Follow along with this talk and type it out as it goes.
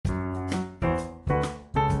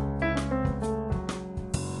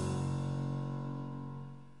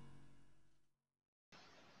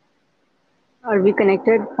Are we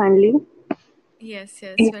connected finally? Yes,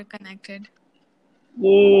 we're connected.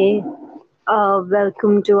 Yay!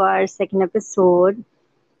 Welcome to our second episode.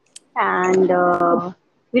 And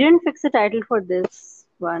we didn't fix the title for this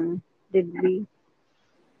one, did we?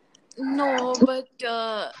 No, but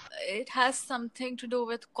it has something to do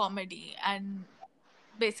with comedy and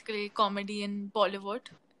basically comedy in Bollywood.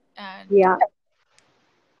 And Yeah,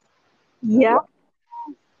 yeah.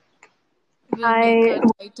 we'll make I a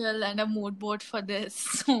title and a mood board for this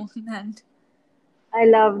soon. And I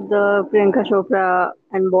love the Priyanka Chopra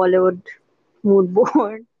and Bollywood mood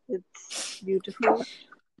board. It's beautiful.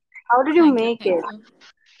 How did you thank you, make thank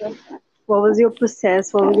it? you. What was your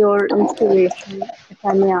process? What was your inspiration, if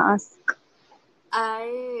I may ask?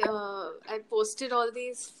 I posted all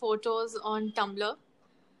these photos on Tumblr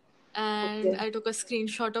and Okay. I took a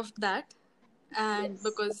screenshot of that, and Yes.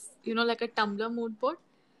 because like a Tumblr mood board,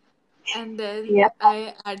 and Yeah. then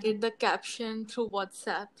I added the caption through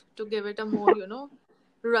WhatsApp to give it a more,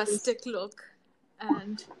 rustic look.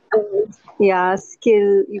 And Yeah,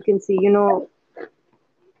 skill you can see,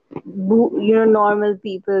 normal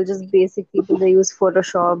people, just basic people, they use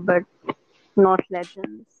Photoshop, but not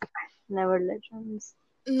legends. Never legends.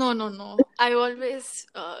 no, no, no. I always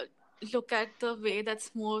look at the way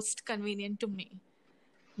that's most convenient to me.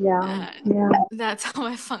 Yeah, And yeah, that's how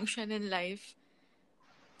I function in life.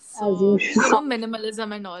 as So, usual.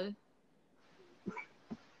 minimalism and all.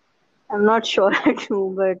 I'm not sure I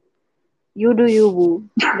do, but you do you, boo.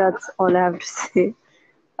 That's all I have to say.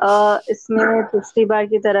 इसमें पिछली बार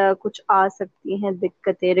की तरह कुछ आ सकती हैं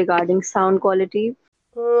दिक्कतें regarding sound quality.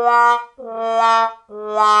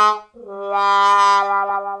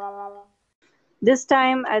 This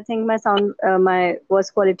time, I think my voice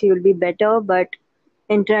quality will be better, but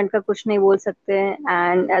internet का कुछ नहीं बोल सकते हैं.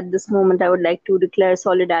 And at this moment, I would like to declare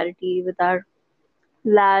solidarity with our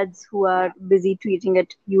lads who are busy treating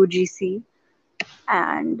at UGC,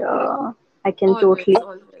 and I can totally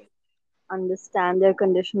Always, always. understand their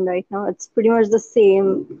condition right now. It's pretty much the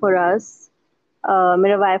same for us.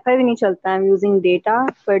 मेरा wifi भी नहीं चलता. I'm using data,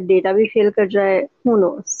 but data भी fail कर जाए. Who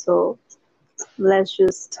knows? So let's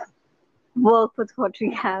just work with what we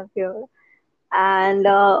have here. And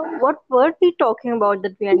what were we talking about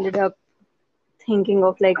that we ended up thinking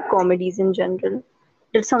of like comedies in general?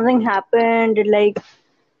 Did something happen? Did like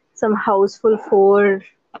some Houseful 4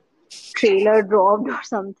 trailer dropped or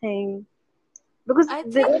something? Because I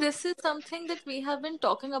this, think this is something that we have been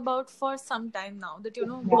talking about for some time now, that,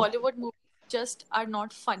 Bollywood movies just are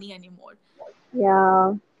not funny anymore.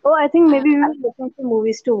 yeah. Oh, I think maybe we And were looking for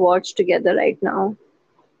movies to watch together right now.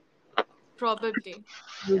 probably,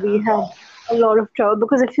 We have a lot of trouble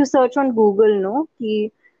because if you search on Google, no,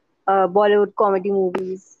 कि Bollywood comedy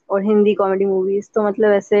movies और Hindi comedy movies तो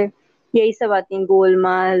मतलब ऐसे यही सब आती हैं.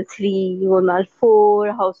 Golmaal 3, Golmaal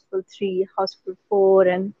 4, Housefull 3, Housefull 4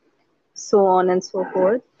 and so on and so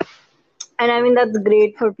forth. And I mean that's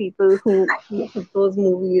great for people who look at those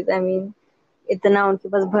movies. I mean इतना उनके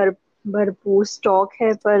पास भरपूर स्टॉक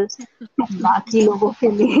है, पर बाकी लोगों के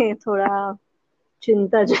लिए थोड़ा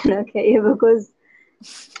चिंताजनक है ये. Because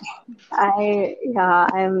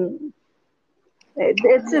I'm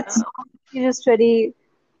it's yeah. just very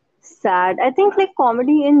sad. I think like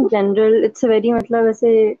comedy in general, it's a very मतलब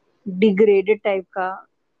ऐसे degraded type का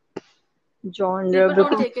genre People don't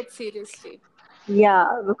because take it seriously. yeah,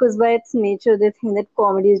 because by its nature they think that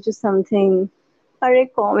comedy is just something, अरे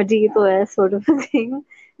comedy तो है sort of a thing.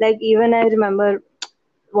 Like even I remember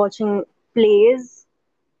watching plays,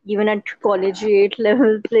 even at collegiate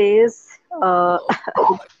level plays, uh,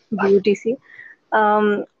 Oh God. UTC.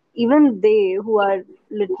 Um, even they who are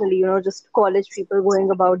literally, just college people going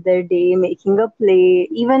about their day, making a play,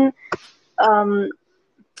 even um,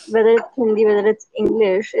 whether it's Hindi, whether it's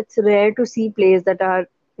English, it's rare to see plays that are,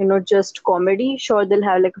 just comedy. Sure, they'll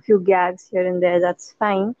have like a few gags here and there, that's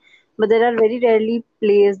fine. But there are very rarely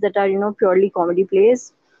plays that are, purely comedy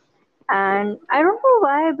plays. And I don't know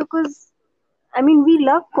why, because I mean, we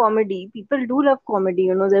love comedy. People do love comedy.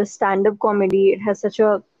 There's stand up comedy. It has such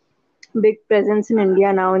a big presence in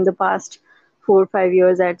India now in the past 4 or 5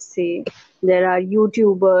 years, I'd say. There are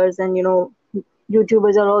YouTubers, and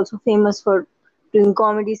YouTubers are also famous for doing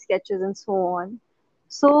comedy sketches and so on.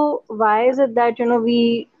 So why is it that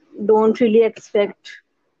we don't really expect?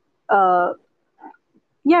 Uh,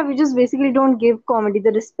 yeah, we just basically don't give comedy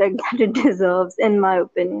the respect that it deserves, in my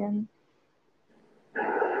opinion.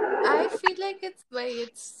 I feel like it's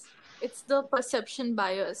the perception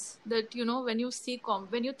bias that, when you see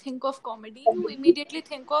when you think of comedy, you immediately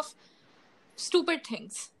think of stupid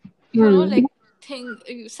things. Hmm. Like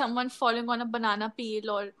someone falling on a banana peel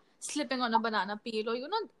or slipping on a banana peel, or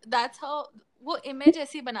that's how वो image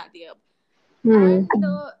ऐसी बना दी है अब. Hmm.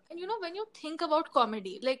 And you know, when you think about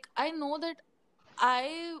comedy, like I know that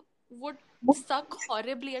I would suck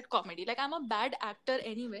horribly at comedy. Like I'm a bad actor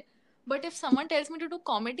anyway. But if someone tells me to do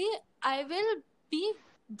comedy, I will be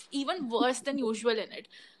even worse than usual in it.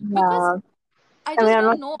 Because Yeah. I I mean, just I'm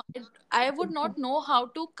not. don't know. I would not know how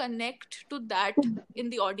to connect to that in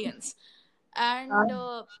the audience.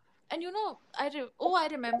 Uh, And you know, I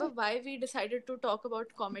remember why we decided to talk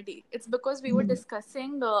about comedy. It's because we were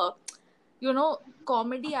discussing, you know,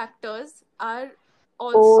 comedy actors are oh,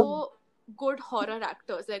 also good horror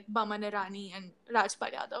actors like Baman Irani and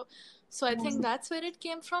Rajpal Yadav. So I think that's where it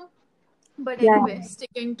came from. But yeah. anyway,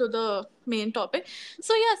 sticking to the main topic.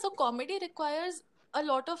 So yeah, so comedy requires a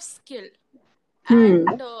lot of skill. Hmm.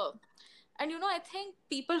 And you know, I think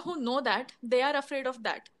people who know that, they are afraid of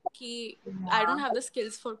that, ki I don't have the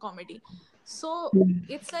skills for comedy. So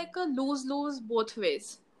it's like a lose lose both ways,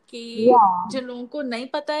 कि Yeah. जिन लोगों को नहीं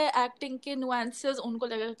पता है acting के nuances, उनको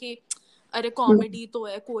लगेगा कि अरे Hmm. कॉमेडी तो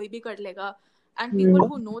है, कोई भी कर लेगा. And people Hmm.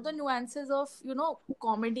 who know the nuances of, you know,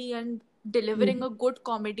 comedy and delivering a good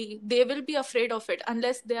comedy, they will be afraid of it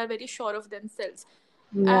unless they are very sure of themselves.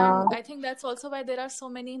 Yeah. And I think that's also why there are so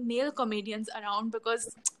many male comedians around,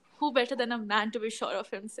 because who better than a man to be sure of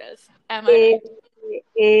himself? Am I A,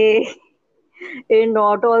 right? a,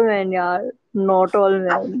 not all men, yeah. Not all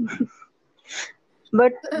men.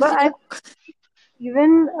 But I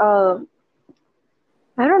even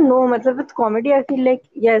I don't know. मतलब with comedy, I feel like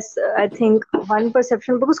yes. I think one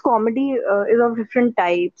perception because comedy is of different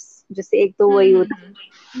types. जैसे एक तो वही होता Hmm.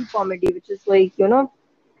 है comedy, which is like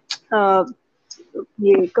uh,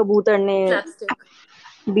 ये कबूतर ने Slapstick.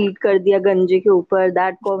 बीट कर दिया गंजे के ऊपर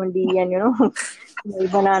दैट कॉमेडी एंड वही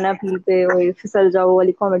बनाना पील पे वही फिसल जाओ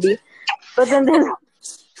वाली comedy but then there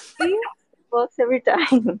works every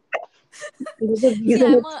time there's a See,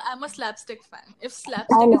 reason it's I'm a slapstick fan. If I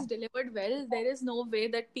slapstick know is delivered well, there is no way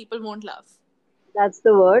that people won't laugh. that's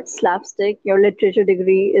the word slapstick your literature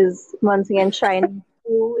degree is once again shining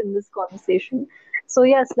through in this conversation so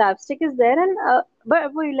yeah slapstick is there and but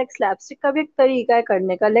वो like slapstick का भी एक तरीका है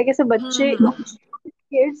करने का like ऐसे बच्चे Hmm.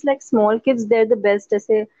 kids like small kids they're the best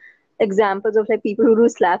ऐसे examples of like people who do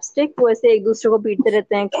slapstick वो ऐसे एक दूसरे को पीटते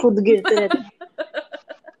रहते हैं खुद गिरते रहते हैं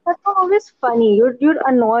that's not always funny you're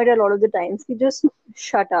annoyed a lot of the times you just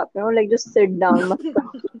shut up like just sit down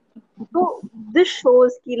so this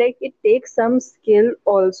shows ki like it takes some skill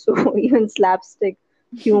also even slapstick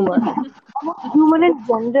humor humor in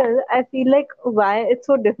general I feel like why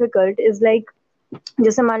it's so difficult is like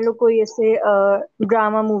जैसे मान लो कोई ऐसे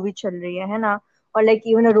drama movie चल रही है ना और like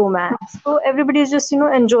even a romance so everybody is just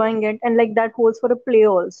enjoying it and like that holds for a play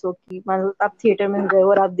also कि मान लो आप थिएटर में गए हो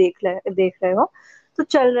और आप देख रहे हो तो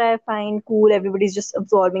चल रहा है fine cool everybody is just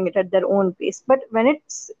absorbing it at their own pace but when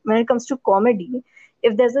it comes to comedy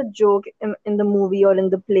if there's a joke in the movie or in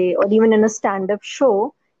the play or even in a stand-up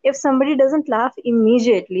show if somebody doesn't laugh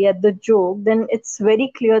immediately at the joke then it's very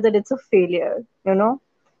clear that it's a failure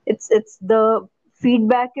it's the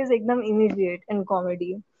feedback is ekdam immediate in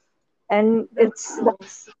comedy and That's true.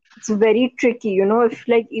 it's very tricky if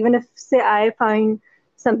like even if say I find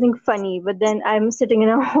something funny but then I'm sitting in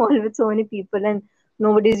a hall with so many people and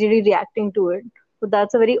nobody's really reacting to it so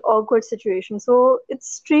that's a very awkward situation so it's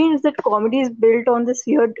strange that comedy is built on this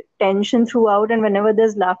weird tension throughout and whenever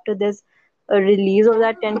there's laughter there's a release of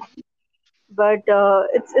that tension but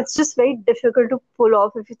it's just very difficult to pull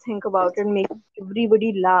off if you think about it, make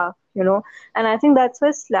everybody laugh. And I think that's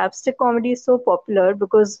why slapstick comedy is so popular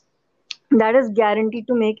because that is guaranteed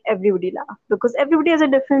to make everybody laugh because everybody has a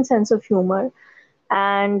different sense of humor.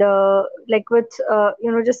 And like with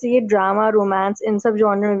just ये drama, romance in सब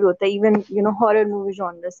genre में भी होता है even horror movie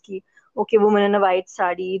genres की okay woman in a white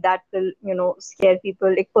sari that will scare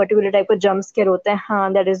people एक particular type of jump scare होता है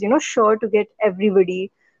हाँ that is sure to get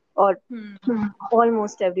everybody or Hmm.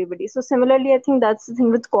 almost everybody so similarly I think that's the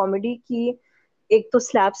thing with comedy कि एक तो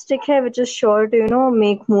slapstick है which is sure to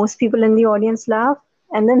make most people in the audience laugh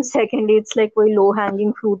and then secondly it's like वही low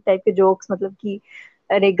hanging fruit type के jokes मतलब कि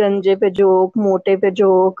अरे गंजे पे जोक मोटे पे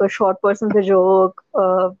जोक शॉर्ट पर्सन पे जोक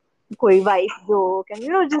कोई wife joke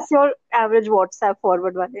and just your average WhatsApp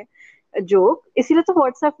forward वाले जोक इसीलिए तो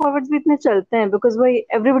व्हाट्सएप फॉरवर्ड्स भी इतने चलते हैं बिकॉज वही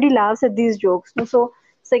everybody laughs at these jokes so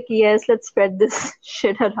it's like yes let's spread this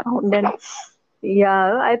shit around and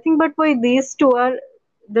yeah I think but why these two are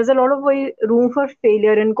there's a lot of room for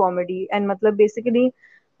failure in comedy and matlab basically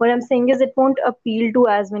what I'm saying is it won't appeal to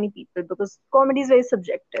as many people because comedy is very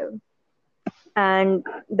subjective and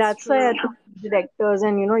It's that's why I true. think directors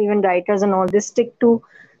and even writers and all they stick to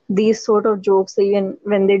these sort of jokes even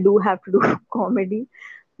when they do have to do comedy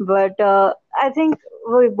But I think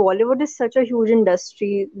Bollywood is such a huge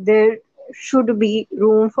industry. There should be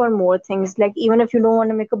room for more things. Like even if you don't want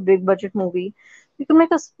to make a big budget movie, you can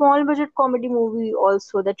make a small budget comedy movie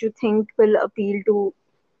also that you think will appeal to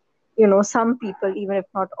some people, even if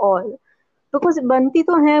not all. Because बनती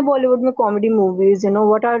तो हैं Bollywood में comedy movies.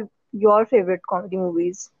 What are your favorite comedy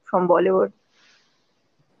movies from Bollywood?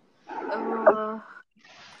 Uh,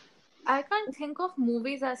 I can't think of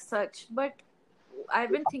movies as such, but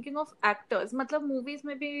I've been thinking of actors. Matlab movies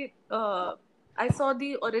maybe I saw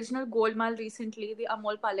the original Golmaal recently, the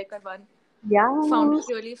Amol Palekar one. Found Yeah. it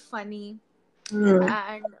really funny, Hmm.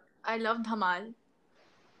 and I love Dhamal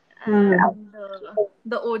Hmm. and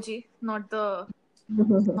the OG, not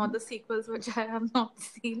the sequels, which I have not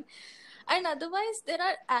seen. And otherwise, there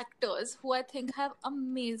are actors who I think have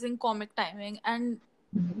amazing comic timing, and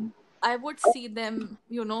I would see them,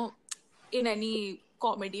 in any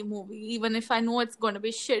comedy movie, even if I know it's going to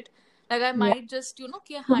be shit. Like I Yeah. might just,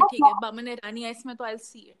 कि हाँ ठीक है, Baman Irani है इसमें तो I'll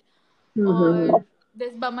see it. Hmm. Or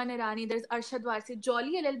there's Baman Irani, there's Arshad Warsi.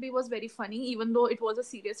 Jolly LLB was very funny, even though it was a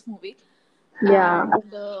serious movie. Yeah.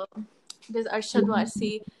 And there's Arshad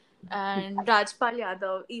Warsi and Rajpal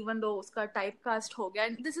Yadav, even though uska typecast ho gaya.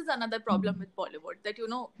 And this is another problem with Bollywood, that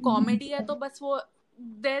comedy hai to bas wo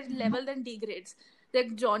their level then degrades.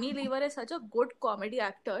 Like Johnny Lever is such a good comedy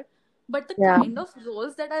actor, but the Yeah. kind of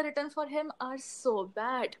roles that are written for him are so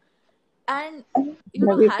bad. And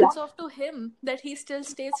Movie plan. hats off to him that he still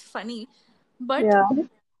stays funny. But Yeah.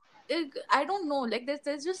 I don't know. Like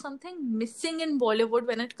there's just something missing in Bollywood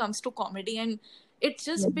when it comes to comedy, and it's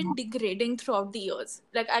just been degrading throughout the years.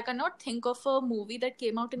 Like I cannot think of a movie that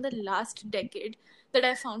came out in the last decade that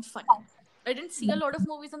I found funny. I didn't see a lot of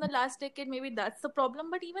movies in the last decade. Maybe that's the problem.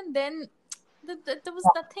 But even then, there was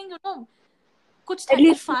nothing. Kuch At tha.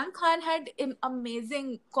 least. Irfan Khan had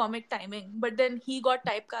amazing comic timing, but then he got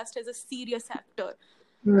typecast as a serious actor,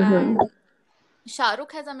 Hmm. and Shah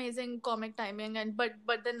Rukh has amazing comic timing, and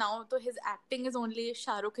but then now to his acting is only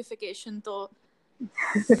Shah Rukhification. So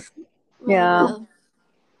Yeah. well,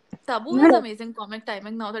 Tabu has Even. amazing comic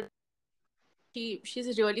timing now that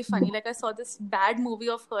she's really funny. Like I saw this bad movie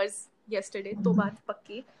of hers yesterday, To Baat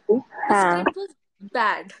Pakki. The Huh. script was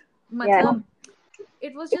bad. Yeah. Matlab,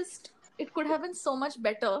 it was just it could have been so much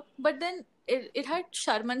better, but then it had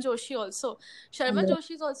Sharman Joshi also. Sharman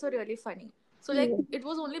Joshi is also really funny. So like it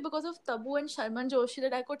was only because of Tabu and Sharman Joshi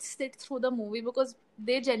that I could sit through the movie, because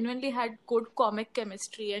they genuinely had good comic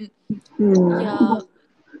chemistry. And Hmm. yeah,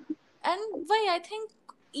 and why I think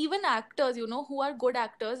even actors, who are good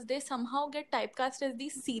actors, they somehow get typecast as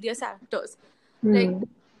these serious actors. Like Hmm.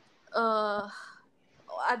 uh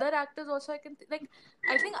other actors also, like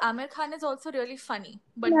I think Amir Khan is also really funny,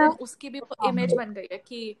 but Yeah. then uski bhi image ban gayi hai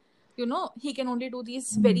ki he can only do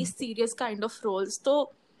these very serious kind of roles.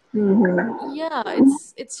 So Hmm. yeah,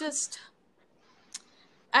 it's just.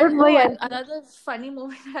 But And why? oh, and another funny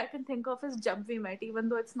movie that I can think of is Jab We Met, even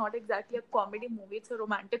though it's not exactly a comedy movie, it's a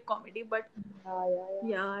romantic comedy, but Yeah, yeah,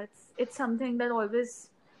 yeah, it's something that always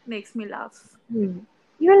makes me laugh. yeah.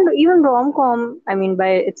 Even rom-com, I mean, by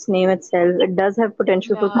its name itself, it does have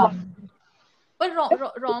potential for Yeah. comedy. पर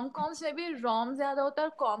rom coms में भी rom ज्यादा होता है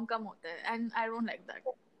और com कम होता है, and I don't like that.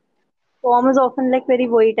 Com is often like very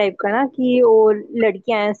वही टाइप का ना कि वो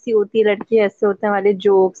लड़कियां ऐसी होती है लड़के ऐसे होते हैं वाले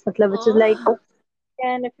जोक्स मतलब which is like Oh,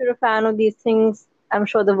 and if you're a fan of these things I'm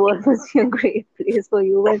sure the world must be a great place for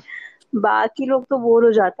you but बाकी लोग तो बोर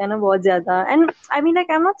हो जाते हैं ना बहुत ज्यादा and I mean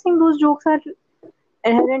like I'm not saying those jokes are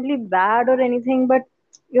inherently bad or anything but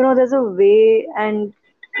there's a way and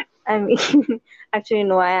I mean actually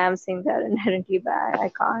no I am saying they're inherently bad I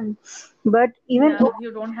can't but even yeah,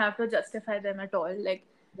 you don't have to justify them at all. Like,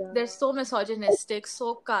 they're so misogynistic,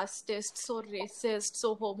 so casteist, so racist,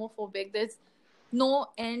 so homophobic. There's no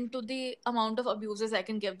end to the amount of abuses I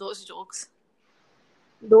can give those jokes.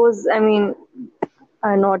 those I mean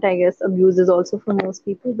are not I guess abuses also for most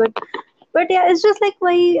people but yeah it's just like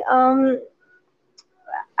why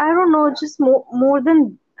I don't know just more than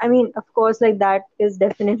I mean of course like that is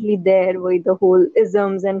definitely there with the whole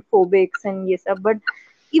isms and phobics and yes but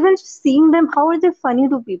even just seeing them how are they funny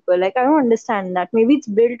to people like I don't understand that maybe it's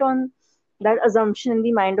built on that assumption in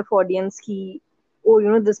the mind of audience key oh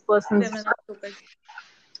this person's Women are stupid.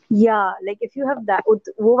 या like if you have that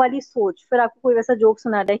वो वाली सोच फिर आपको कोई वैसा joke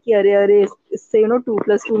सुना रहा है कि अरे अरे इससे 2 +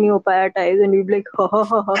 2 नहीं हो पाया टाइज एंड यू लाइक हा हा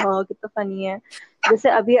हा हा हा कितना फनी है जैसे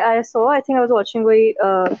अभी I saw I think I was watching वही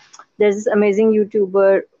there is this amazing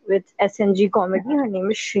YouTuber with SNG comedy her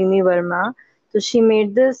name is Srini Verma so she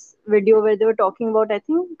made this video where they were talking about I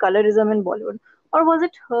think colorism in Bollywood or was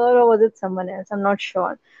it her or was it someone else? I'm not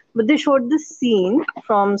sure. But they showed this scene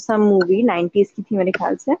from some movie 90s की थी मेरे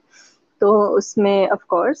ख्याल से. तो उसमें of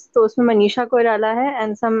course तो उसमें मनीषा कोइराला है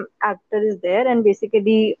and some actor is there and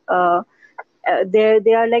basically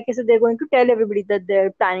they are like I said, they're going to tell everybody that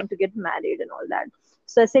they're planning to get married and all that.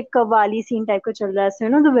 So ऐसे कवाली scene type का चल रहा है. So you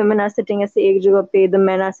know the women are sitting ऐसे एक जगह पे, the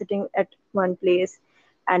men are sitting at one place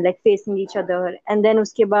and like facing each other. And then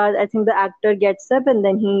उसके बाद I think the actor gets up and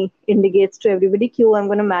then he indicates to everybody कि I'm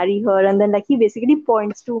gonna marry her. And then like he basically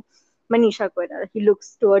points to Manisha Koirala. He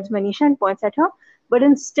looks towards Manisha and points at her. But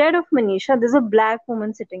instead of Manisha, there's a black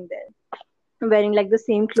woman sitting there wearing like the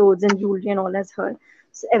same clothes and jewelry and all as her.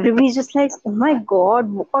 So everybody's just like, oh my god,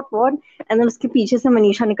 what? And then उसके पीछे से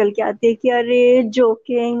मनीषा निकल के आती है कि अरे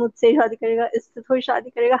joking, मुझसे शादी करेगा, इससे थोड़ी शादी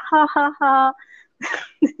करेगा, हा हा हा.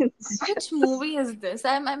 Which movie is this?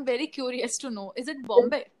 I'm very curious to know. Is it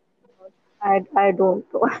Bombay? I don't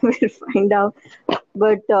know. I will find out.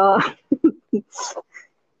 But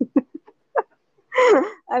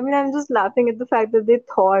I mean, I'm just laughing at the fact that they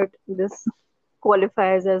thought this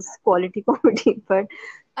qualifies as quality comedy. But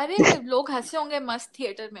अरे लोग हंसे होंगे मस्त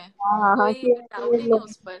theatre में, हाँ हाँ कोई doubt ही नहीं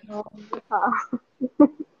उस पर. हाँ.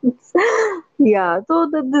 Yeah, so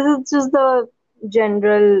this is just the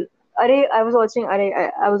general. I was watching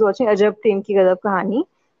Ajab Prem Ki Gadab Kahani,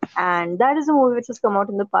 and that is a movie which has come out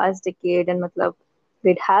in the past decade. And matlab,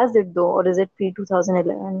 it has it though, or is it pre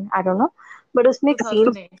 2011? I don't know. But उसमें एक scene.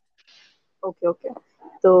 2008. Okay, okay.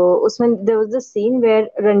 तो उसमें there was this scene where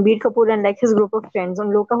Ranbir Kapoor and like his group of friends,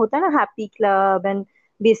 उन लोग का होता है ना happy club and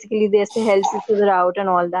basically they ऐसे help each other out and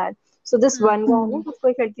all that. So this one guy ने उसको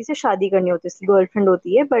एक लड़की से शादी करनी होती है, उसकी गर्लफ्रेंड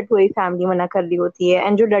होती है, but वही फैमिली मना कर रही होती है.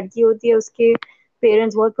 एंड जो लड़की होती है उसके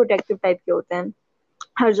पेरेंट्स बहुत प्रोटेक्टिव टाइप के होते हैं,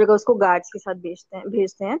 हर जगह उसको गार्ड्स के साथ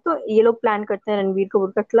भेजते हैं. तो ये लोग प्लान करते हैं रणबीर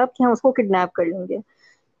कपूर का क्लब कि हम उसको किडनैप कर लेंगे.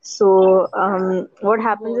 So what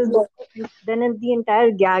happens is Whoa. that then the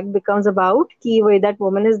entire gag becomes about कि वही that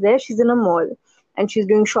woman is there, she's in a mall and she's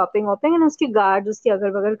doing shopping वॉपिंग and उसके guards उसके अगल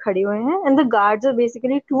बगल खड़े हुए हैं and the guards are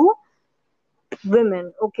basically two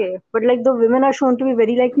women, okay, but like the women are shown to be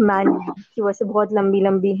very like manly कि वैसे बहुत लंबी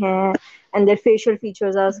लंबी हैं and their facial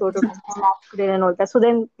features are sort of masculine and all that. So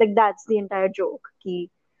then like that's the entire joke कि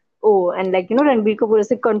oh, and like you know Ranbir Kapoor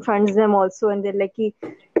ऐसे confronts them also and they're like कि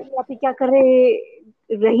आप ये क्या कर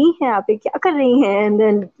रही हैं, आप ये क्या कर रही हैं, and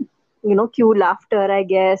then you know cue laughter I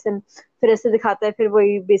guess. And फिर ऐसे दिखाता है, फिर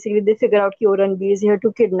वही basically they figure out कि oh Ranbir is here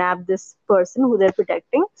to kidnap this person who they're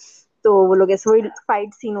protecting. तो वो लोग ऐसे वही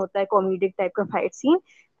फाइट सीन होता है, कॉमेडिक टाइप का फाइट सीन.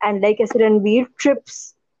 एंड लाइक ऐसे Ranveer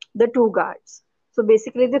trips the two guards. So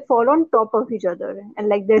basically they fall on top of each other and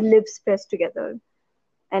like their lips press together.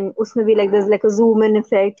 And उसमें भी like there's like a zoom in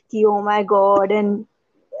effect कि oh my god. And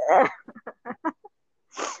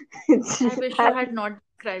it's I wish you that, had not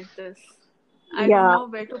described this. I don't yeah, know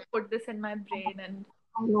where to put this in my brain. And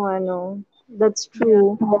I know that's yeah,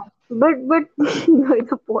 true. But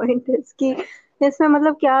the point is कि इसमें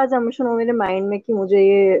मतलब क्या assumption हो मेरे mind में कि मुझे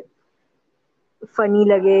ये funny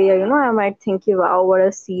लगे या you know I might think कि wow what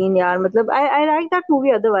a scene यार. मतलब I like that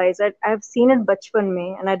movie otherwise. I've seen it बचपन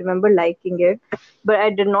में and I remember liking it, but I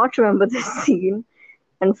did not remember this scene.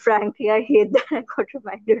 And frankly, I hate that I got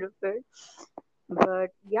reminded of it. But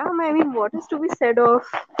yeah, I mean, what is to be said of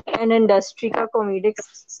an industry का comedic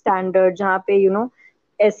standard जहाँ पे you know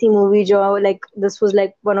ऐसी movie जो like this was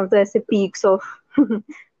like one of the ऐसे peaks of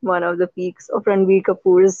one of the peaks of Ranbir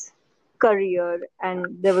Kapoor's career, and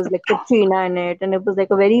there was like Katrina in it, and it was like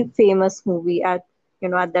a very famous movie at you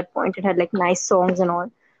know at that point. It had like nice songs and all.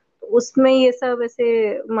 उसमें ये सब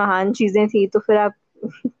ऐसे महान चीजें थी, तो फिर आप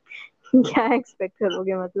क्या एक्सपेक्ट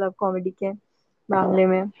करोगे मतलब कॉमेडी के मामले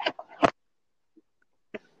में.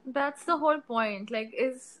 that's the whole point. Like,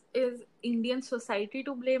 is Indian society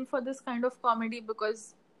to blame for this kind of comedy?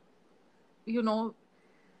 Because you know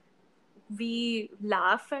we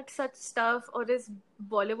laugh at such stuff, or is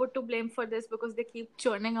Bollywood to blame for this because they keep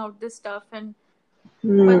churning out this stuff, and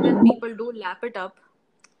but then Hmm. people do lap it up.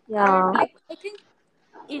 Yeah. Like, I think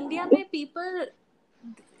India mein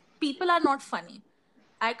people are not funny.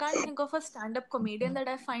 I can't think of a stand-up comedian that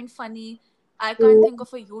I find funny. I can't think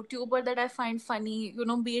of a YouTuber that I find funny,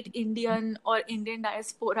 be it Indian or Indian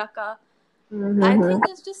diaspora ka. I Mm-hmm. think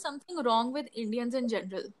there's just something wrong with Indians in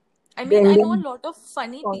general. I The mean, I know a Indian lot of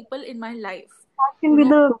funny song. people in my life. That can be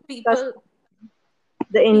People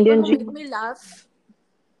the people Indian who make gene. me laugh.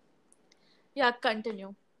 Yeah,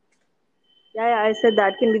 continue. Yeah, I said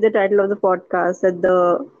that can be the title of the podcast, that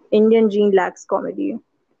the Indian gene lacks comedy.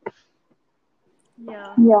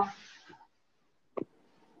 Yeah. Yeah.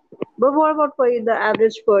 But what about for you, the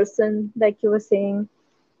average person, like you were saying?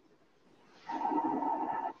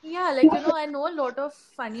 Yeah, like, I know a lot of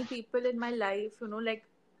funny people in my life, like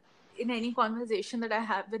in any conversation that I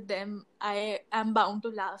have with them, I am bound to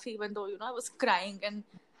laugh, even though, I was crying and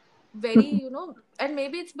very, and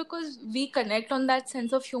maybe it's because we connect on that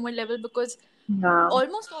sense of humor level, because Yeah.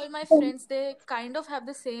 almost all my friends, they kind of have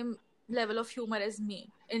the same level of humor as me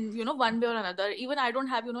in, one way or another. Even I don't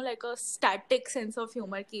have, like a static sense of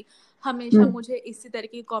humor ki हमेशा Hmm. मुझे इसी तरह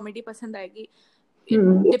की comedy पसंद आएगी. It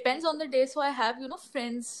Hmm. depends on the day, so I have,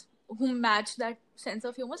 friends who match that sense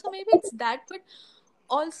of humor, so maybe it's that. But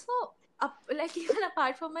also, like, even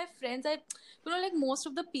apart from my friends, I, like most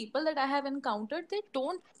of the people that I have encountered, they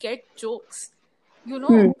don't get jokes,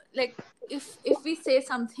 Hmm. like if we say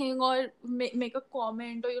something or make a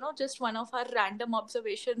comment, or just one of our random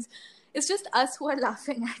observations, it's just us who are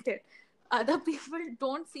laughing at it. Other people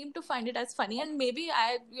don't seem to find it as funny, and maybe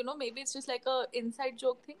maybe it's just like a inside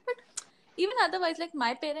joke thing. But even otherwise, like,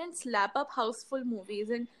 my parents lap up houseful movies,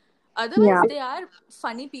 and otherwise Yeah. they are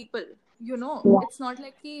funny people. Yeah. It's not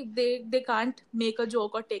like they can't make a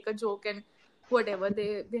joke or take a joke, and whatever.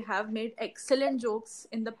 They have made excellent jokes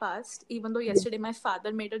in the past, even though yesterday my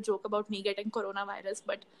father made a joke about me getting coronavirus,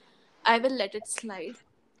 but I will let it slide.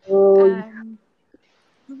 Oh, And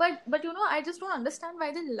but I just don't understand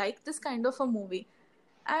why they like this kind of a movie.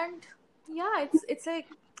 And yeah, it's like,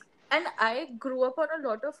 and I grew up on a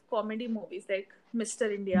lot of comedy movies like Mr.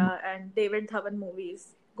 India and David Dhawan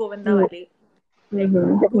movies, Govinda mm, Wali, like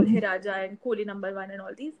mm-hmm. Dulhe Raja and Coolie Number One and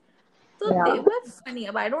all these. So Yeah. they were funny.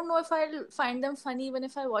 But I don't know if I'll find them funny even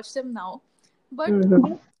if I watch them now. But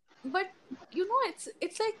Mm-hmm. but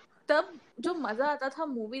it's like, तब जो मजा आता था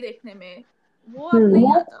movie देखने में, वो अब Hmm.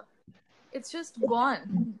 नहीं आता. It's just gone.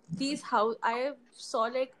 These how I saw,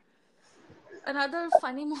 like, another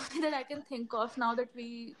funny movie that I can think of now that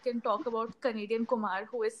we can talk about Canadian Kumar,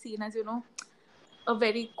 who is seen as, a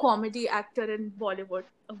very comedy actor in Bollywood,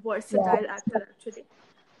 a Yeah. versatile actor actually.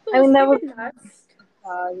 So I mean, that उसके was. भी last,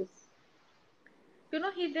 Uh,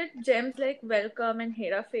 he did gems like Welcome and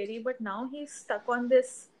Hera Fairy, but now he's stuck on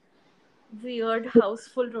this weird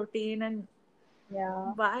houseful routine. And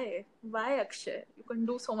yeah. why Akshay? You can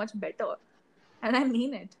do so much better, and I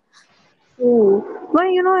mean it. Ooh.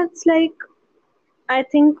 Well, it's like I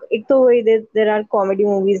think एक तो वही there are comedy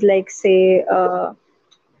movies like say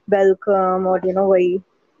Welcome और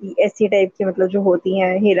वही ऐसी type की मतलब जो होती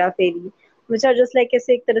हैं हेरा फेरी which are just like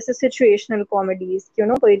ऐसे एक तरह से situational comedies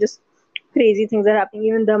कोई just crazy things are happening.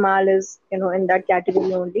 Even Dhamal is in that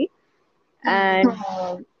category only. Hmm. And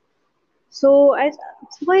so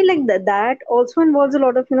so I like that also involves a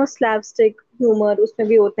lot of slapstick humor. उसमें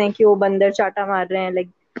भी होते हैं कि वो बंदर चाटा मार रहे हैं, like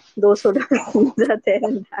those sort of scenes are there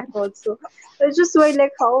in that also. It's just why,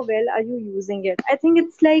 like, how well are you using it? I think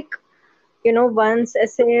it's like once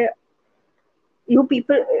ऐसे you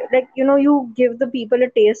people, like, you give the people a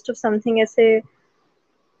taste of something ऐसे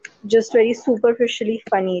just very superficially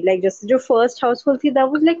funny, like just your first household thing that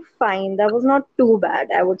was like fine, that was not too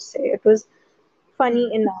bad, I would say. It was funny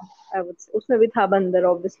Hmm. enough, I would say. उसमें भी था बंदर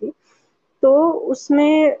obviously. तो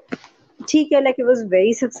उसमें ठीक है, like it was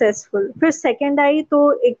very successful. फिर second आई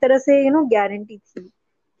तो एक तरह से गारंटी थी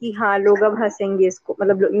कि हाँ लोग अब हंसेंगे इसको,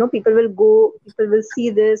 मतलब people will see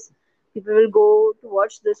this, people will go to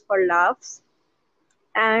watch this for laughs.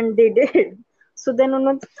 And they did. So then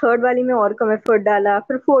उन्होंने थर्ड वाली में और कम एफर्ट डाला,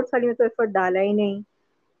 फिर फोर्थ वाली में तो एफर्ट डाला ही नहीं.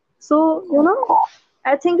 सो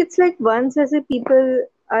I think it's like once as a people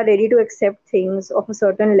are ready to accept things of a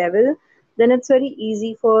certain level, then it's very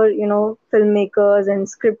easy for filmmakers and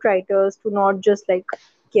script writers to not just like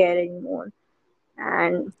care anymore,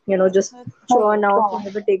 and just That's churn true. out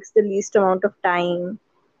whatever takes the least amount of time.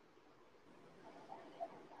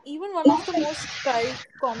 Even one of the most cult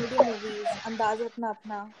comedy movies, Andaz Apna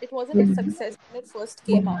Apna, it wasn't a Mhm. success when it first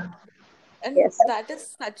came out. And Yes, that is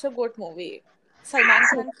such a good movie. Salman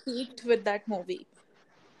Khan peaked with that movie.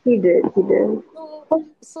 he did. So,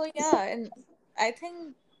 so yeah, and I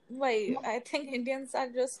think I think Indians are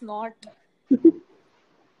just not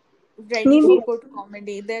ready Maybe. for good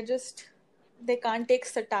comedy. They can't take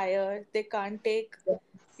satire, they can't take,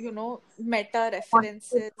 meta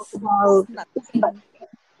references, About nothing.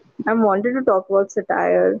 I wanted to talk about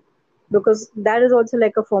satire because that is also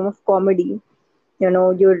like a form of comedy.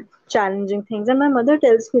 You're challenging things. And my mother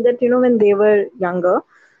tells me that, when they were younger,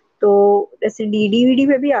 तो ऐसे डीडीवीडी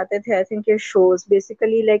पे भी आते थे I think ये shows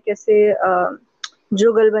basically like ऐसे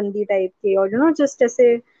जुगलबंदी type के, और जस्ट ऐसे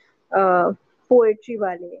पोएट्री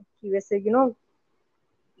वाले कि वैसे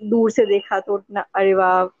दूर से देखा तो अरे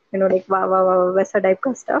वाह, लाइक वाह वाह वाह वैसा टाइप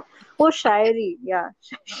का स्टफ. वो शायरी, या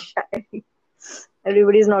शायरी.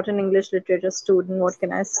 Everybody is not an English literature student. What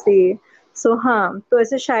can I say? So हाँ, तो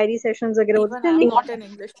ऐसे शायरी सेशंस वगैरह होते Even थे, I'm not लेकिन an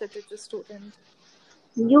English literature student.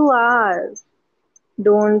 you are,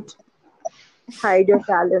 don't hide your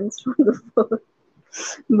talents from the world.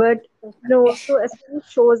 But no, Okay. तो ऐसे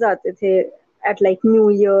shows आते थे at like New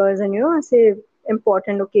Year's and ऐसे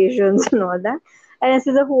important occasions and all that. And as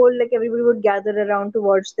a whole, like everybody would gather around to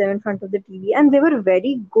watch them in front of the TV, and they were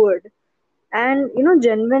very good. And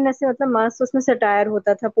genuine ऐसे मतलब मस्त उसमें satire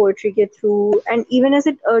होता था poetry के through. And even as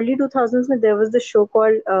it early 2000s में there was the show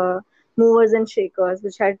called Movers and Shakers,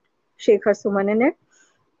 which had Shekhar Suman in it.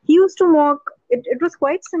 He used to mock it. It was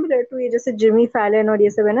quite similar to ये जैसे Jimmy Fallon और ये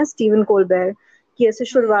सब है ना, Stephen Colbert, कि ऐसे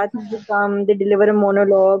Hmm. शुरुआत में they come, they deliver a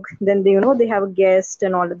monologue, then they have a guest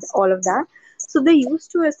and all of that. So they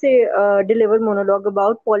used to ऐसे deliver monologue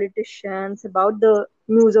about politicians, about the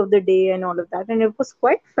news of the day and all of that, and it was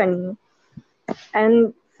quite funny.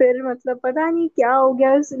 And फिर मतलब पता नहीं क्या हो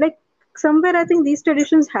गया, like somewhere I think these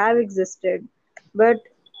traditions have existed, but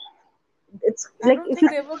it's I like don't if you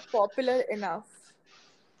think they were popular enough.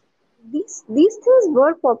 these things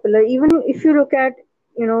were popular. Even if you look at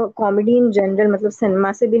comedy in general, मतलब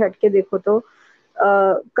cinema से भी हटके देखो तो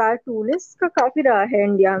cartoonist का काफी रहा है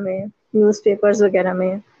इंडिया में, न्यूज़पेपर्स वगैरह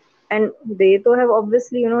में. एंड दे तो have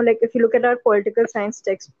obviously like if you look at our political science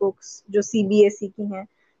text books जो सीबीएसई की हैं,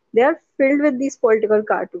 they are filled with these political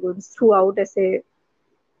cartoons throughout ऐसे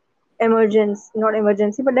emergency, not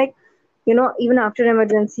emergency, but like even after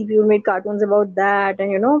emergency people made cartoons about that.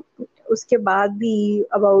 And uske baad bhi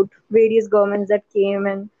about various governments that came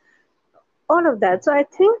and all of that. So I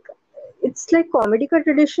think it's like comedy ka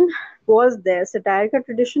tradition was there, satire ka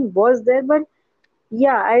tradition was there, but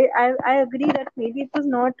yeah, I agree that maybe it was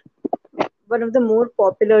not one of the more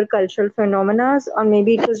popular cultural phenomena, or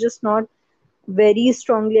maybe it was just not very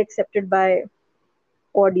strongly accepted by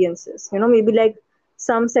audiences. Maybe like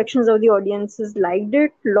some sections of the audiences liked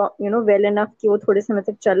it, well enough कि वो थोड़े समय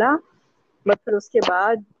तक चला, but फिर उसके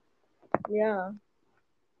बाद, yeah.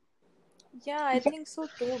 Yeah, I think so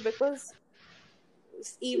too. Because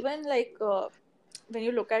even like when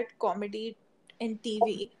you look at comedy in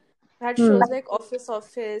TV, that Hmm. shows like Office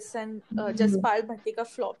Office and Jaspal Bhatti ka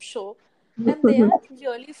Flop Show, and they are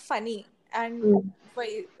really funny and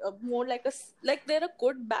more like like they're a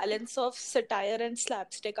good balance of satire and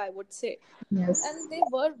slapstick, I would say. Yes. And they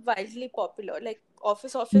were widely popular. Like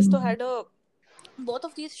Office Office to had a both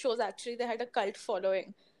of these shows actually they had a cult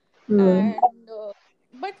following. Hmm. And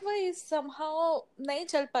but why somehow nahi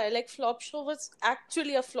chal paya. Like Flop Show was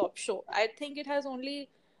actually a flop show. I think it has only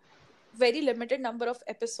very limited number of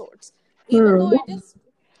episodes, even though Hmm. it is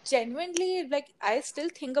genuinely like I still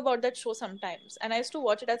think about that show sometimes, and I used to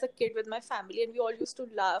watch it as a kid with my family and we all used to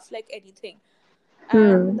laugh like anything. Hmm.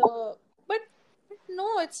 And but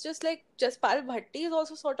no, it's just like Jaspal Bhatti is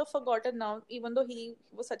also sort of forgotten now, even though he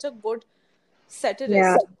was such a good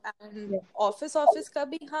Yeah. satirist. And Yeah. Office ka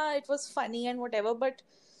bhi, हाँ, it was funny and whatever, but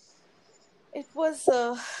it was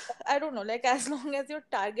I don't know, like as long as you're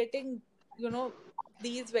targeting, you know,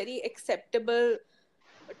 these very acceptable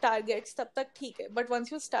targets, tab tak theek hai. But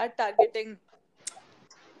once you start targeting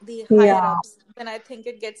the higher Yeah, ups, then I think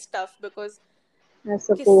it gets tough. Because I Kissa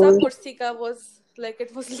suppose. Kursi ka was like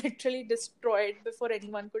it was literally destroyed before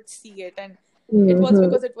anyone could see it, and it was Hmm.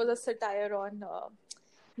 because it was a satire on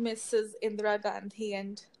Mrs. Indira Gandhi.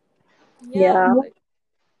 And yeah, Yeah. like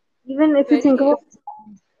Even if you think very. about,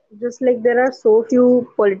 just like there are so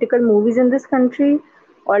few political movies in this country,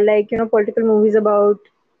 or like political movies about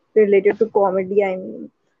related to comedy, I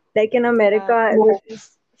mean, like in Yeah. America there's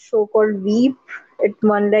this show called Veep. It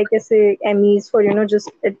won like I say Emmys for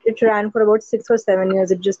just it ran for about 6 or 7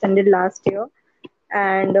 years. It just ended last year,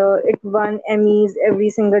 and it won Emmys every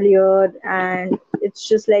single year. And it's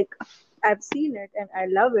just like I've seen it and I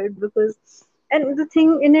love it because, and the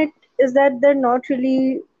thing in it is that they're not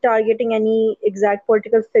really targeting any exact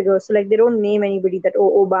political figure. So like they don't name anybody that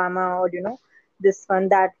Obama or this one,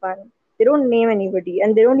 that one. They don't name anybody,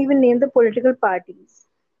 and they don't even name the political parties.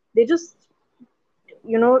 They just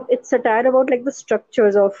it's satire about like the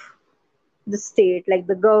structures of the state, like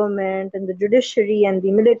the government and the judiciary and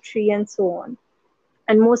the military and so on.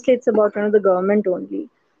 And mostly it's about the government only.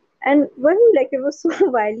 And when like it was so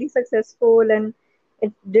widely successful, and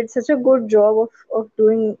it did such a good job of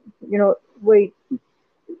doing wait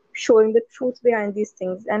showing the truth behind these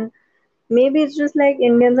things. And maybe it's just like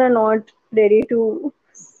Indians are not ready to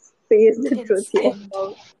face the Thin truth yet skinned.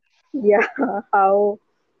 about yeah how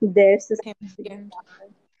their system. Thin skinned.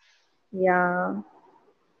 Yeah,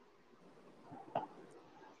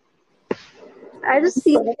 I just Yes.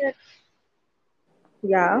 feel that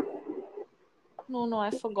yeah. No, no,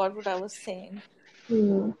 I forgot what I was saying.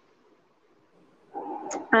 Hmm.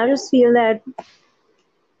 I just feel that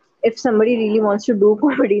if somebody really wants to do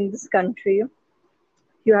comedy in this country,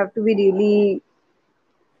 you have to be really,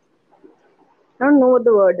 I don't know what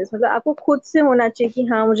the word is, मतलब आपको खुद से होना चाहिए कि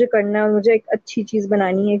हाँ मुझे करना है और मुझे एक अच्छी चीज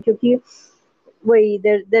बनानी है, क्योंकि वही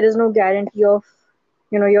there is no guarantee of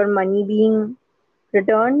your money being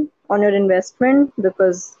returned on your investment,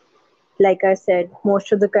 because like I said,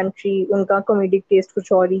 most of the country उनका comedic taste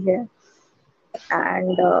कुछ और ही है.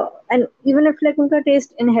 And even if like उनका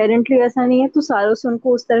taste inherently ऐसा नहीं है, तो सालों से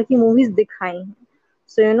उनको उस तरह की movies दिखाई हैं.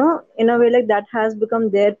 So in a way, like that has become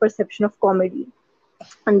their perception of comedy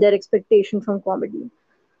and their expectation from comedy.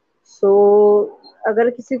 So अगर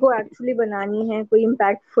किसी को actually बनानी है कोई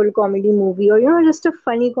impactful comedy movie, or just a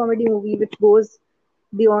funny comedy movie which goes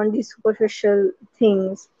beyond these superficial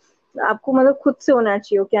things, आपको मतलब खुद से होना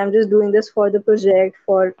चाहिए, okay, I'm just doing this for the project,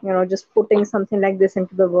 for just putting something like this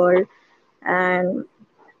into the world. And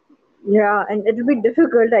yeah, and it will be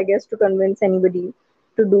difficult, I guess, to convince anybody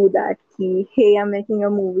to do that. Hey, I'm making a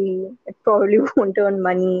movie. It probably won't earn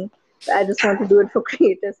money. I just want to do it for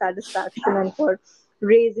creative satisfaction and for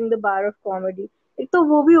raising the bar of comedy. एक तो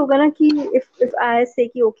वो भी होगा ना कि if I say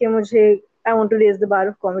कि okay मुझे I want to raise the bar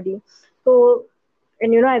of comedy, so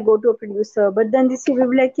and I go to a producer, but then this will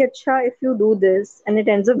be like कि अच्छा if you do this and it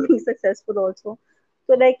ends up being successful also,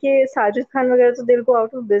 so like ये Sajid Khan वगैरह तो they'll go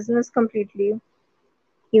out of business completely,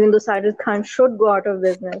 even though Sajid Khan should go out of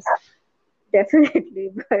business,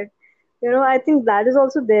 definitely. But I think that is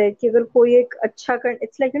also there कि अगर कोई एक अच्छा कर,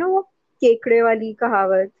 it's like वो केकड़े वाली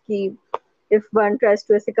कहावत कि if one tries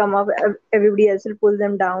to ऐसे come up, everybody else will pull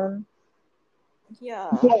them down. Yeah.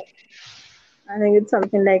 I think it's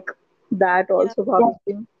something like that Yeah. also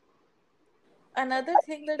probably. Another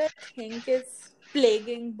thing that I think is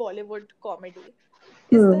plaguing Bollywood comedy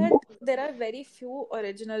is that there are very few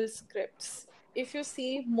original scripts. If you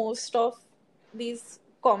see most of these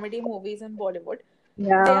comedy movies in Bollywood,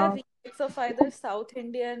 they are Yeah. remakes of either South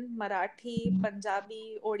Indian, Marathi,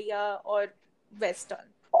 Punjabi, Odia, or Western.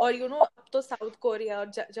 और अब तो south Korea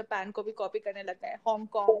और Japan को भी copy करने लगा है,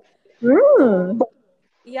 Hong Kong. Hmm. तो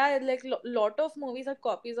yeah, like lot of movies are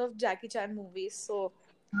copies of Jackie Chan movies. So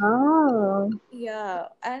Ah. yeah,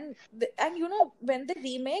 and when they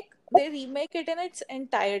remake it in its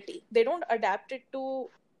entirety. They don't adapt it to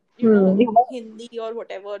Hmm. Hindi or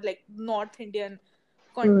whatever, like North Indian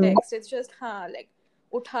Hmm. context. It's just like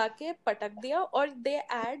उठा के पटक दिया, or they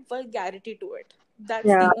add vulgarity to it. That's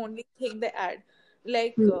Yeah. the only thing they add.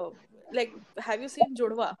 Like Hmm. like have you seen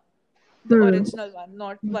Judwa, the Hmm. original one,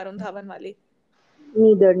 not Varun Dhawan wali?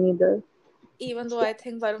 Neither. Even though I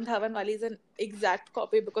think Varun Dhawan wali is an exact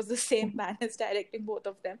copy because the same man is directing both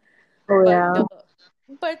of them. Oh But yeah.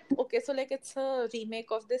 okay, so like it's a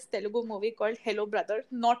remake of this Telugu movie called Hello Brother,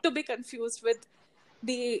 not to be confused with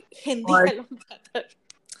the Hindi और Hello Brother.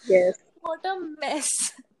 yes. What a mess.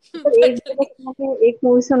 पर But like, एक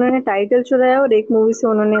movie से उन्होंने title चुराया और एक movie से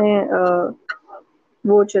उन्होंने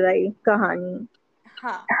वो चुराई कहानी.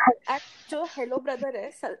 हाँ. And जो Hello Brother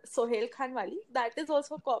है, Sohail Khan wali, that is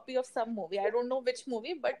also a copy of some movie. I don't know which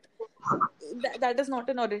movie, but that is not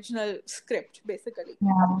an original script, basically.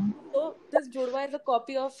 Yeah. So this Judwa is a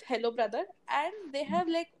copy of Hello Brother, and they have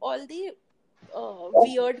like all the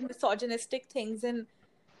weird misogynistic things in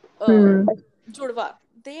uh, Hmm. Judwa.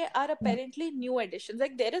 They are apparently new additions.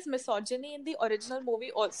 Like there is misogyny in the original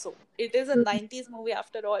movie also. It is a 90s movie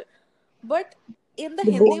after all. But in the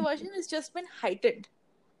Hindi version, it's just been heightened.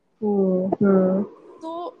 Hmm.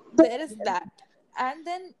 So there is that. And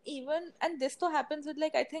then and this to happens with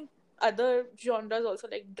like I think other genres also,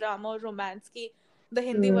 like drama or romance ki the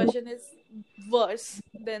Hindi Hmm. version is worse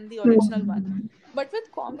than the original one. Hmm. But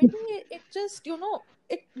with comedy, it just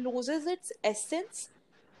it loses its essence.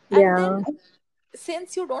 And then Yeah.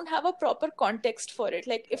 since you don't have a proper context for it,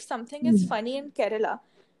 like if something is funny in Kerala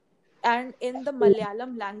and in the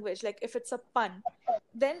Malayalam language, like if it's a pun,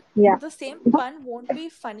 then Yeah. the same pun won't be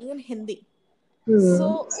funny in Hindi. Hmm.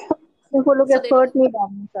 So वो लोग they don't. Effort नहीं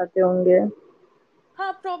डालना चाहते होंगे.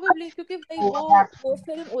 हाँ, probably क्योंकि भाई Oh, वो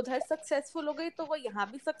फिल्म उधर सक्सेसफुल हो गई तो वो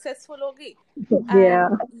यहाँ भी सक्सेसफुल हो गई. yeah.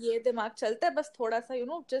 And ये दिमाग चलता है बस थोड़ा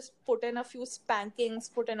सा just put in a few spankings,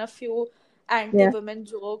 put in a few Yeah. anti-women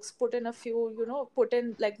jokes, put in a few put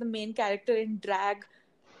in like the main character in drag,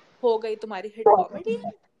 हो गई तुम्हारी hit comedy,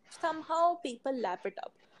 and somehow people lap it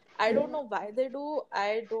up. I don't know why they do,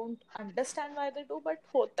 I don't understand why they do, but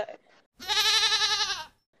होता है.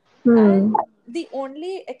 Hmm. And the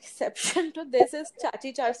only exception to this is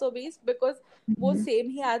चाची 420 because वो same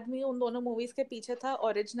ही आदमी उन दोनों movies के पीछे था,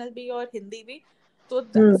 ओरिजिनल भी और हिंदी भी. तो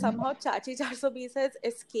Hmm. somehow चाची 420 has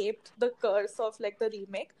escaped the curse of like the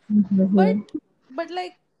remake. Hmm. But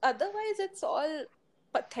like otherwise it's all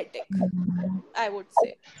pathetic, I would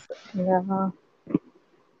say. Yeah.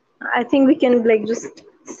 I think we can like just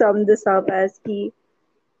sum this up as ki,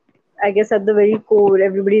 I guess at the very core,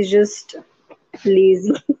 everybody's just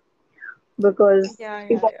lazy because Yeah,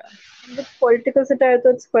 if yeah, yeah. with political satire, so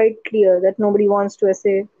it's quite clear that nobody wants to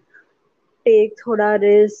say take thoda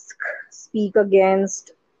risk, speak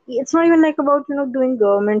against. It's not even like about doing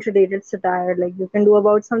government related satire. Like you can do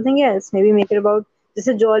about something else. Maybe make it about this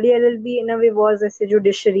is Jolly LLB in a way was ऐसे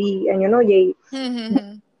judiciary and यही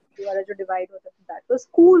Hmm. वाला जो divide होता था that was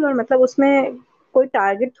cool और मतलब उसमें कोई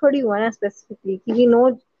टारगेट थोड़ी हुआ ना स्पेसिफिकली कि वी नो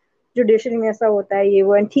जुडिशरी में ऐसा होता है ये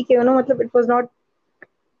वो एंड ठीक है मतलब इट वाज नॉट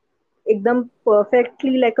एकदम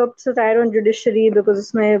perfectly like a satire on judiciary because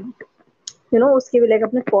उसमें उसके भी लाइक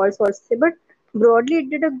अपने फॉल्स वॉल्स थे but broadly it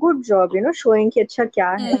did a good job showing कि अच्छा क्या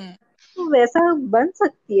है Hmm. तो वैसा बन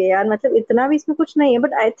सकती है यार मतलब इतना भी इसमें कुछ नहीं है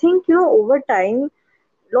but I think over time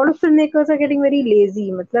lot of filmmakers are getting very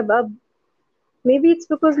lazy मतलब अब maybe it's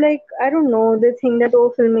because like I don't know they think that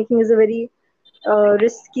filmmaking is a very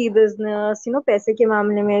risky business पैसे के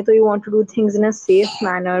मामले में तो you want to do things in a safe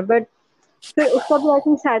manner but फिर उसका भी आई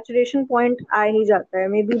थिंक सैचुरेशन पॉइंट आ ही जाता है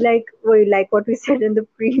मे बी लाइक वही like what we said in the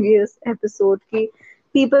previous episode की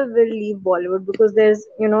people will leave Bollywood because there's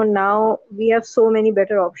now we have so many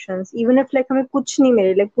better options even if like हमें कुछ नहीं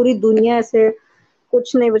मिले like पूरी दुनिया ऐसे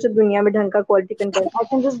कुछ नहीं बचा दुनिया में ढंग का quality content I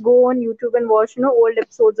can just go on YouTube and watch old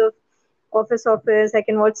episodes of office I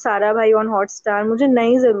can watch सारा भाई ऑन हॉटस्टार मुझे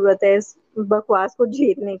नहीं जरूरत है इस बकवास को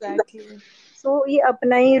झेलने की Exactly. सो ये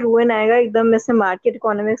अपना ही रुइन आएगा एकदम ऐसे मार्केट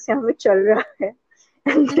इकोनॉमिक्स यहाँ पे चल रहा है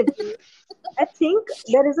I think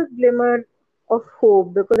there is a glimmer of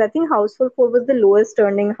hope because I think Houseful 4 was the lowest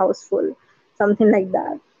earning Houseful, something like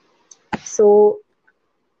that. So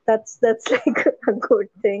that's like a good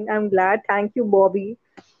thing. I'm glad. Thank you, Bobby,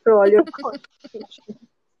 for all your contribution.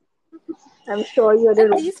 I'm sure you're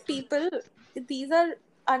And the these people, these are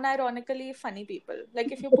unironically funny people.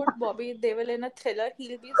 Like if you put Bobby Deol in a thriller,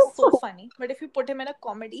 he'll be so funny. But if you put him in a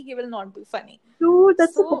comedy, he will not be funny. dude.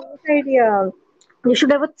 That's a So great idea. You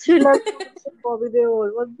should have a thriller with Bobby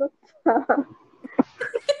Deol. What the fuck?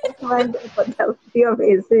 Man, that would be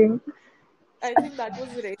amazing. I think that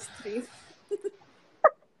was race three.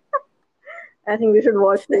 I think we should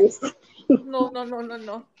watch this. No, no, no, no,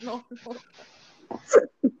 no, no, no.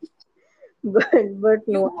 But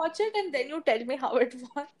You no. watch it and then you tell me how it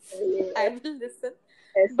was. I will listen.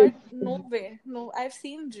 ऐसे But no way. No, I've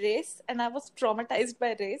seen Race and I was traumatized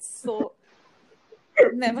by Race, so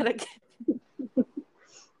never again.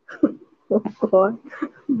 oh God.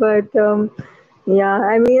 But yeah,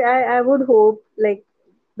 I mean, I would hope like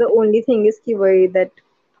the only thing is कि वही that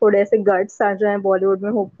थोड़े ऐसे guts आ जाए बॉलीवुड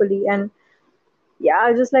में hopefully and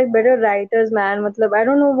yeah, just like better writers, man. मतलब I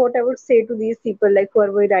don't know what I would say to these people like who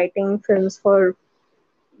are writing films for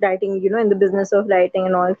writing, in the business of writing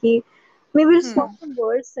and all. Ki maybe just watch Hmm. some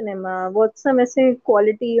world cinema, watch some ऐसे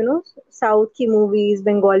quality, South की movies,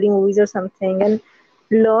 Bengali movies or something, and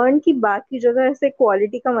learn कि बाकी जगह ऐसे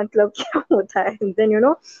quality का मतलब क्या होता है. And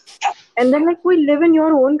then and then like we live in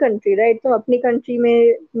your own country, right? तो अपनी country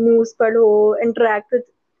में news पढ़ो, interact with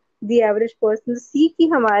the average person, see कि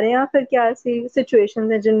हमारे यहाँ फिर क्या ऐसी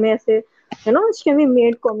situations हैं जिनमें ऐसे which can be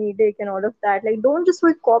made comedic and all of that. Like don't just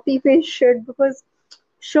like copy paste shit because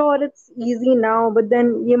sure it's easy now but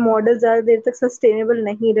then ये मॉडल ज्यादा देर तक सस्टेनेबल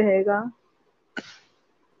नहीं रहेगा.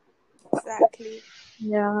 Exactly.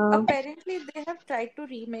 Yeah. Apparently, they have tried to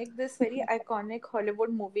remake this very iconic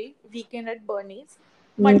Hollywood movie, Weekend at Bernie's,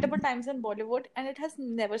 multiple Mm. times in Bollywood, and it has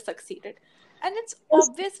never succeeded. And it's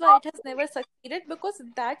obvious why it has never succeeded because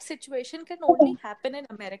that situation can only happen in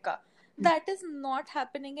America. That is not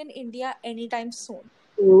happening in India anytime soon.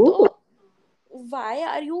 Ooh. So, why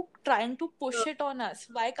are you trying to push it on us?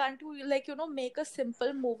 Why can't you, like, make a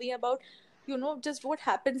simple movie about, just what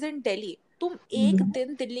happens in Delhi? तुम एक Mm.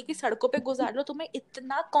 दिन दिल्ली की सड़कों पे गुजार लो तुम्हें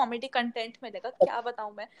इतना comedy content मिलेगा क्या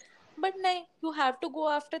बताऊं मैं बट नहीं you have to go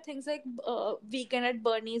after things like Weekend at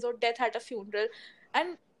Bernie's और Death at a Funeral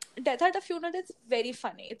and Death at a Funeral is very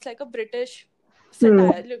funny it's like a British Mm.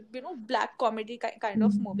 satire black comedy kind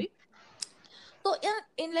of movie so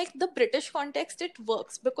in like the British context, it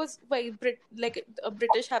works because why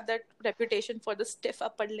British have that reputation for the stiff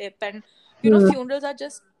upper lip, and Mm. funerals are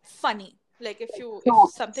just funny. Like if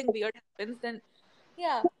something weird happens, then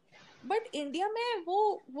yeah. But India में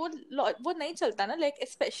वो नहीं चलता ना like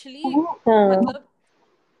especially हाँ. मतलब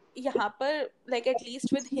यहाँ पर like at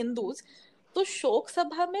least with Hindus तो शोक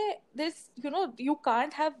सभा में this you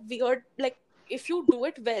can't have weird like if you do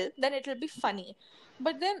it well then it will be funny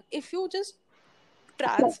but then if you just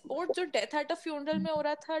transport जो डेथ एट अ फ्यूनरल में हो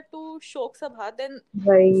रहा था to शोक सभा देन इट्स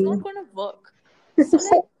वही not gonna work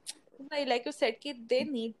So like you said, ki they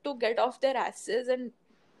need to get off their asses and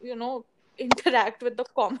interact with the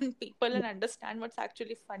common people and understand what's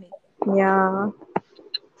actually funny. Yeah.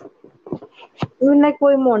 Even like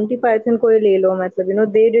कोई Monty Python कोई ले लो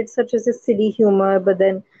मतलब they did such as a silly humor, but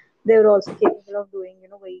then they were also capable of doing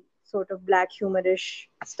very sort of black humorish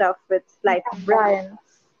stuff with Life of Brian,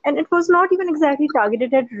 and it was not even exactly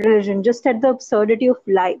targeted at religion, just at the absurdity of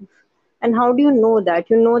life. And how do you know that?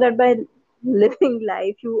 You know that by living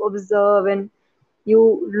life, you observe and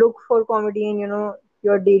you look for comedy in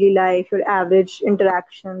your daily life, your average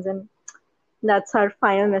interactions, and that's our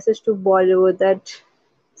final message to Bollywood that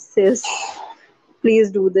says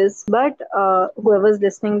please do this. But whoever's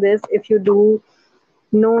listening this, if you do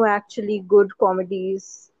know actually good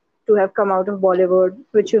comedies to have come out of Bollywood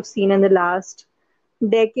which you've seen in the last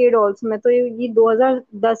decade also, मैं तो ये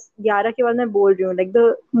 2010-11 के बाद मैं बोल रही हूँ, like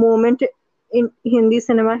the moment in Hindi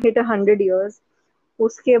cinema hit 100 years,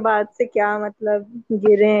 उसके बाद से क्या मतलब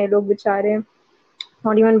गिरे हैं लोग बेचारे,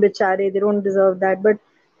 not even बेचारे, they don't deserve that, but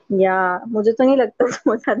yeah, मुझे तो नहीं लगता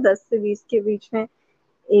 2010 से 20 के बीच में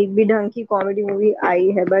एक भी ढंग की कॉमेडी मूवी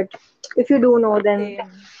आई है, but if you do no then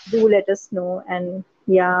Same. do let us know, and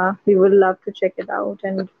yeah, we would love to check it out.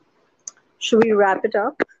 And should we wrap it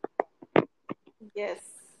up? Yes.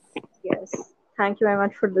 Yes. Thank you very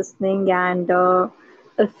much for listening, and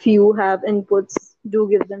if you have inputs, do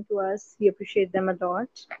give them to us. We appreciate them a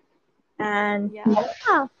lot. And Yeah.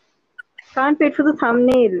 yeah, can't wait for the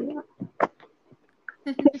thumbnail.